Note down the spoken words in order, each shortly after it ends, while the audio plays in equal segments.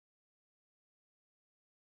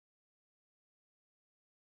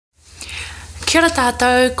Kia ora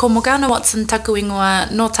tātou, ko Morgana Watson taku ingoa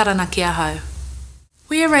no Taranaki ahau.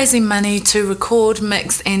 We are raising money to record,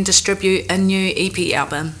 mix and distribute a new EP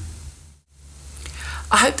album.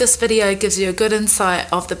 I hope this video gives you a good insight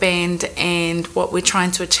of the band and what we're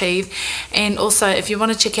trying to achieve, and also if you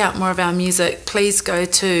want to check out more of our music, please go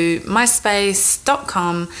to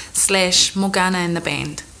myspace.com/Morgana and the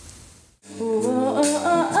band.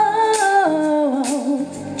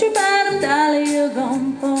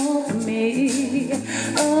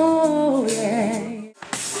 Oh yeah.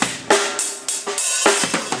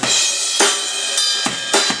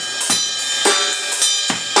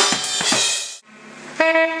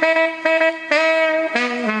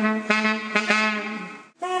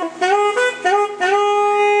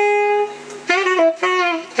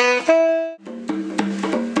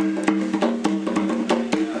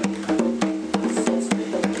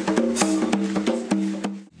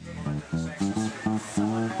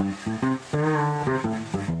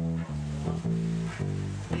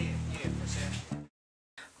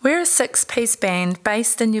 We're a 6-piece band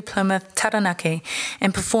based in New Plymouth, Taranaki,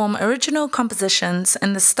 and perform original compositions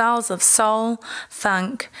in the styles of soul,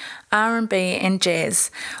 funk, R&B and jazz.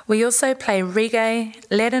 We also play reggae,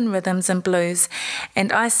 Latin rhythms and blues,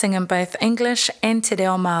 and I sing in both English and Te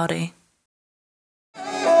Reo Māori.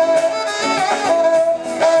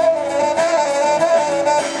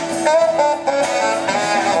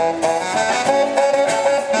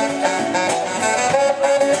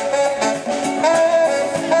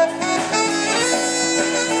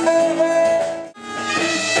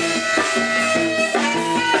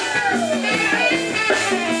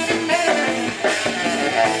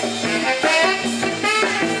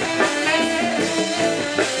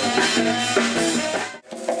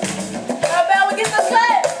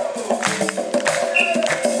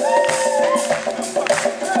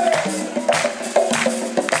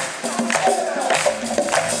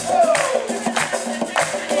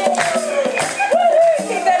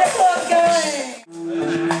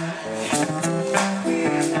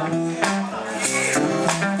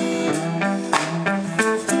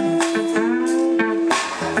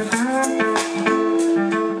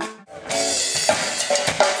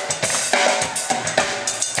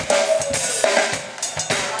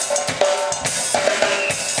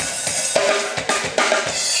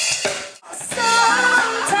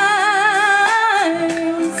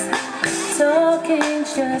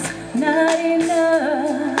 Just not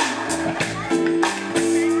enough.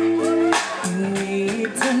 You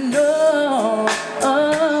need to know,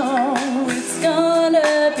 oh, it's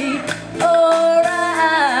gonna be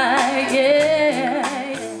alright,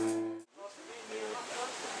 yeah.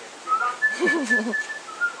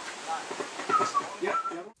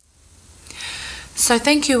 So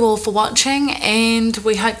thank you all for watching, and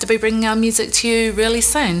we hope to be bringing our music to you really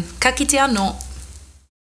soon. Ka kite anō.